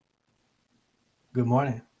Good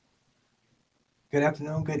morning, good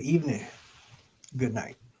afternoon, good evening, good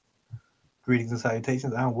night. Greetings and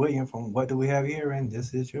salutations. I'm William from What Do We Have Here? And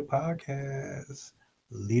this is your podcast,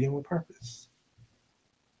 Leading with Purpose.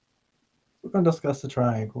 We're going to discuss the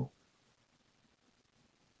triangle,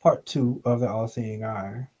 part two of the all seeing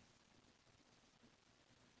eye.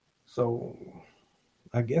 So,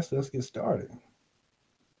 I guess let's get started.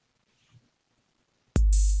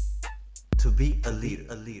 To be a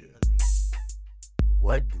leader,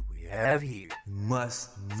 What do we have here? must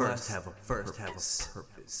first have a purpose.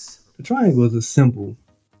 The triangle is a symbol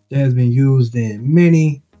that has been used in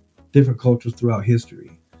many different cultures throughout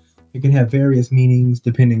history. It can have various meanings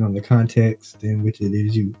depending on the context in which it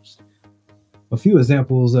is used. A few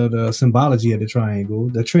examples of the symbology of the triangle: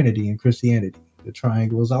 the Trinity in Christianity. The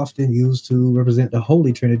triangle is often used to represent the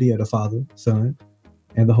Holy Trinity of the Father, Son,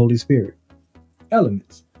 and the Holy Spirit.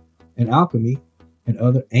 Elements. In alchemy and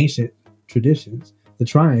other ancient traditions, the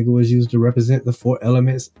triangle is used to represent the four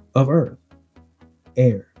elements of earth: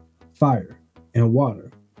 air, fire, and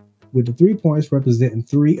water, with the 3 points representing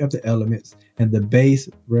three of the elements and the base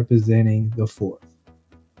representing the fourth: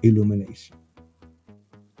 illumination.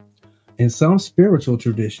 In some spiritual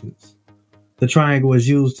traditions, the triangle is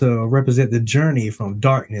used to represent the journey from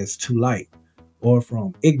darkness to light or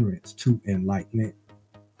from ignorance to enlightenment,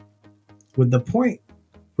 with the point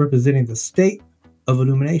representing the state of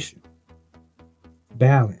illumination.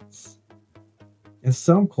 Balance. In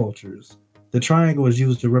some cultures, the triangle is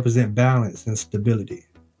used to represent balance and stability,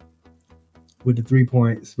 with the 3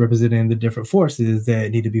 points representing the different forces that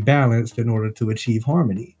need to be balanced in order to achieve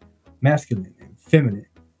harmony, masculine and feminine.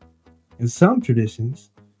 In some traditions,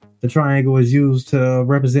 the triangle is used to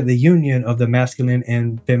represent the union of the masculine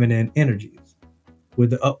and feminine energies, with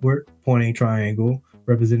the upward pointing triangle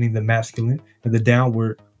representing the masculine and the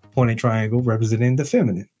downward pointing triangle representing the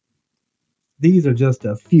feminine. These are just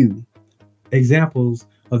a few examples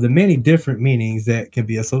of the many different meanings that can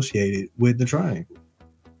be associated with the triangle.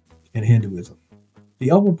 In Hinduism,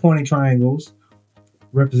 the upward pointing triangles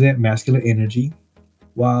represent masculine energy,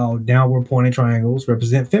 while downward pointing triangles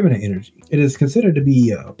represent feminine energy. It is considered to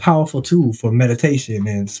be a powerful tool for meditation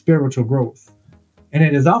and spiritual growth, and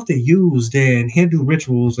it is often used in Hindu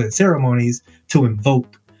rituals and ceremonies to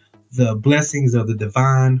invoke the blessings of the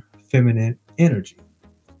divine feminine energy.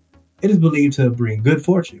 It is believed to bring good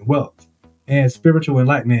fortune, wealth, and spiritual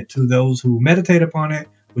enlightenment to those who meditate upon it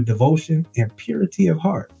with devotion and purity of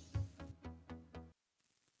heart.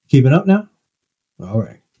 Keeping up now? All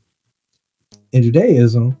right. In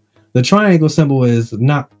Judaism, the triangle symbol is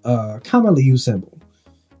not a commonly used symbol,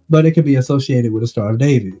 but it can be associated with the Star of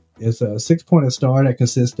David. It's a 6-pointed star that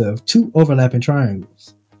consists of two overlapping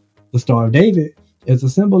triangles. The Star of David is a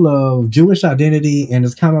symbol of Jewish identity and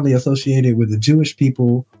is commonly associated with the Jewish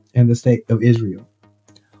people and the state of Israel.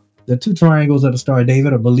 The two triangles of the Star of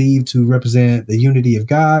David are believed to represent the unity of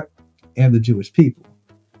God and the Jewish people.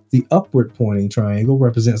 The upward pointing triangle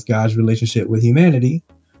represents God's relationship with humanity,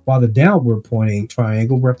 while the downward pointing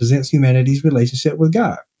triangle represents humanity's relationship with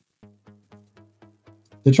God.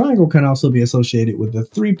 The triangle can also be associated with the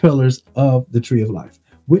 3 pillars of the tree of life,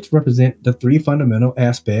 which represent the 3 fundamental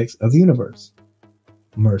aspects of the universe: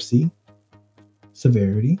 mercy,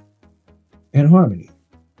 severity, and harmony.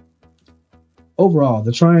 Overall,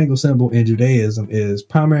 the triangle symbol in Judaism is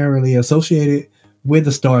primarily associated with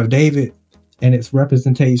the Star of David and its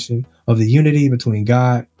representation of the unity between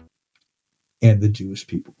God and the Jewish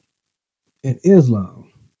people. In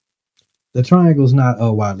Islam, the triangle is not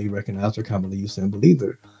a widely recognized or commonly used symbol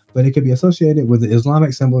either, but it can be associated with the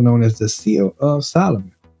Islamic symbol known as the Seal of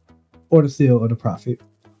Solomon, or the Seal of the Prophet.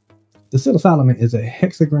 The Seal of Solomon is a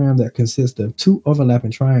hexagram that consists of 2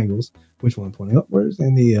 overlapping triangles, which one pointing upwards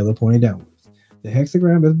and the other pointing downwards. The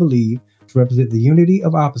hexagram is believed to represent the unity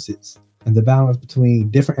of opposites and the balance between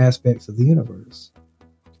different aspects of the universe.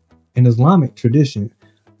 In Islamic tradition,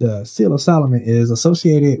 the Seal of Solomon is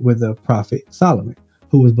associated with the Prophet Solomon,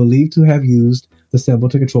 who is believed to have used the symbol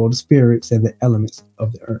to control the spirits and the elements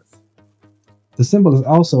of the earth. The symbol is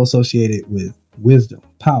also associated with wisdom,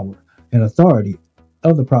 power, and authority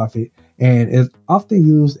of the prophet, and is often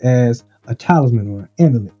used as a talisman or an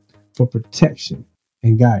amulet for protection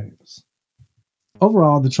and guidance.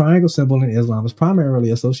 Overall, the triangle symbol in Islam is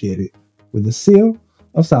primarily associated with the Seal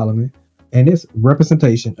of Solomon and its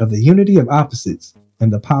representation of the unity of opposites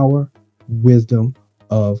and the power, wisdom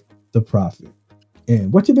of the prophet.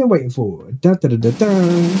 And what you've been waiting for? Dun, dun, dun, dun,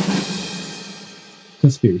 dun.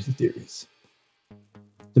 Conspiracy theories.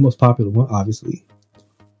 The most popular one, obviously,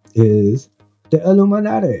 is the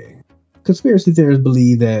Illuminati. Conspiracy theorists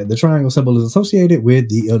believe that the triangle symbol is associated with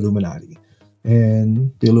the Illuminati.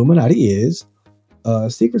 And the Illuminati is a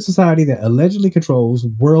secret society that allegedly controls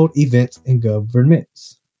world events and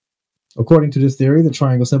governments. According to this theory, the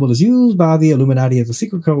triangle symbol is used by the Illuminati as a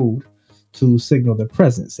secret code to signal their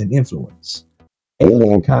presence and influence.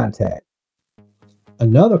 Alien contact.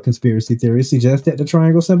 Another conspiracy theory suggests that the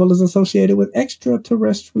triangle symbol is associated with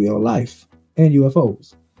extraterrestrial life and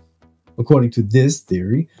UFOs. According to this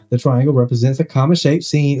theory, the triangle represents a common shape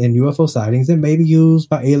seen in UFO sightings and may be used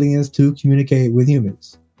by aliens to communicate with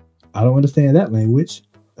humans. I don't understand that language.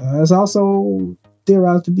 It's also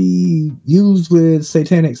theorized to be used with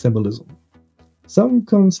satanic symbolism. Some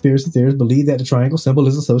conspiracy theorists believe that the triangle symbol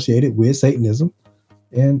is associated with Satanism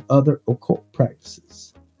and other occult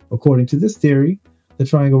practices. According to this theory, the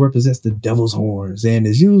triangle represents the devil's horns and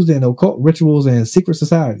is used in occult rituals and secret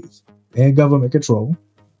societies and government control.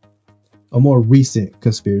 A more recent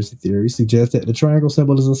conspiracy theory suggests that the triangle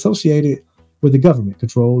symbol is associated with the government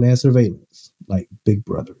control and surveillance, like Big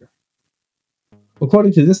Brother.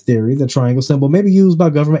 According to this theory, the triangle symbol may be used by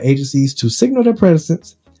government agencies to signal their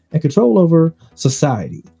presence and control over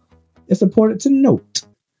society. It's important to note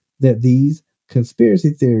that these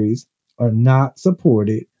conspiracy theories are not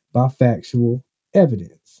supported by factual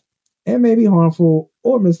evidence and may be harmful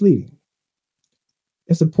or misleading.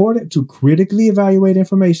 It's important to critically evaluate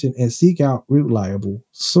information and seek out reliable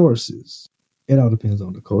sources. It all depends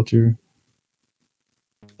on the culture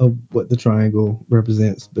of what the triangle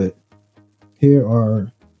represents, but here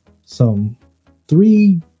are some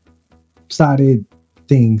three-sided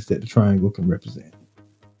things that the triangle can represent.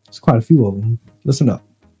 There's quite a few of them. Listen up.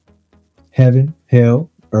 Heaven,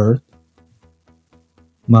 hell, earth,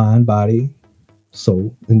 mind, body,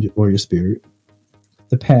 soul, or your spirit.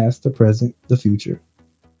 The past, the present, the future.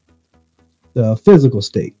 The physical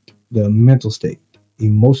state, the mental state,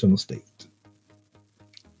 emotional state.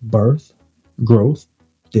 Birth, growth,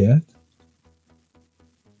 death.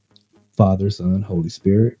 Father, Son, Holy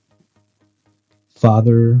Spirit.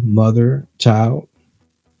 Father, mother, child.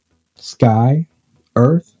 Sky,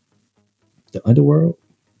 earth, the underworld.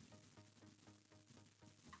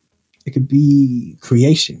 It could be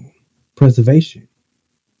creation, preservation,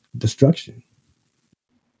 destruction.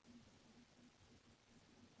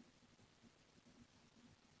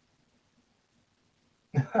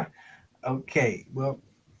 Okay, well,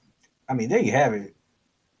 I mean, there you have it.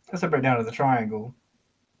 That's a breakdown of the triangle.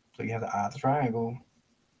 So you have the eye of the triangle.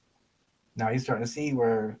 Now you're starting to see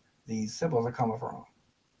where these symbols are coming from.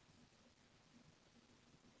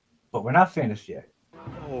 But we're not finished yet.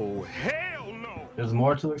 Oh, hell no! There's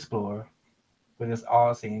more to explore with this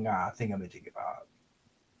all-seeing eye thingamajig about.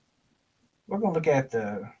 We're going to look at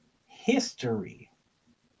the history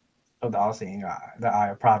of the all-seeing eye, the eye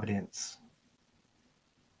of providence,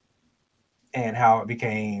 and how it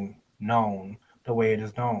became known the way it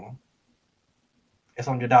is known. It's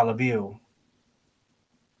on your dollar bill.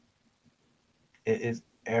 It is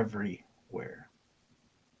everywhere.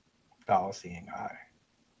 The all-seeing eye.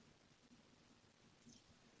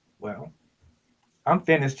 Well, I'm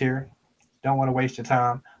finished here. Don't want to waste your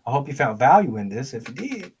time. I hope you found value in this. If you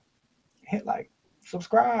did, hit like,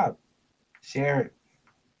 subscribe, share it,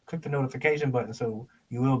 click the notification button so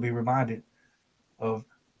you will be reminded of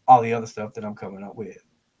all the other stuff that I'm coming up with.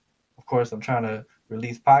 Of course, I'm trying to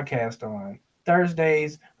release podcasts on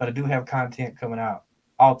Thursdays, but I do have content coming out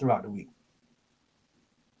all throughout the week.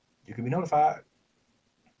 You can be notified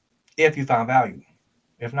if you found value.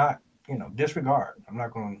 If not, disregard. I'm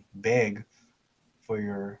not going to beg for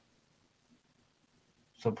your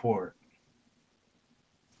support,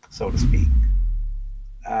 so to speak.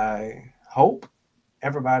 I hope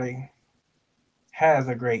everybody has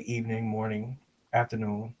a great evening, morning,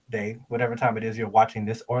 afternoon, day, whatever time it is you're watching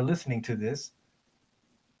this or listening to this.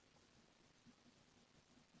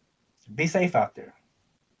 Be safe out there.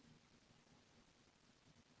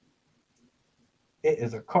 It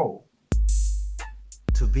is a cold.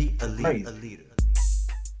 To be a Crazy. leader.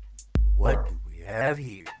 What do we have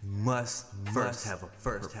here? Must first have a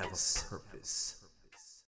purpose.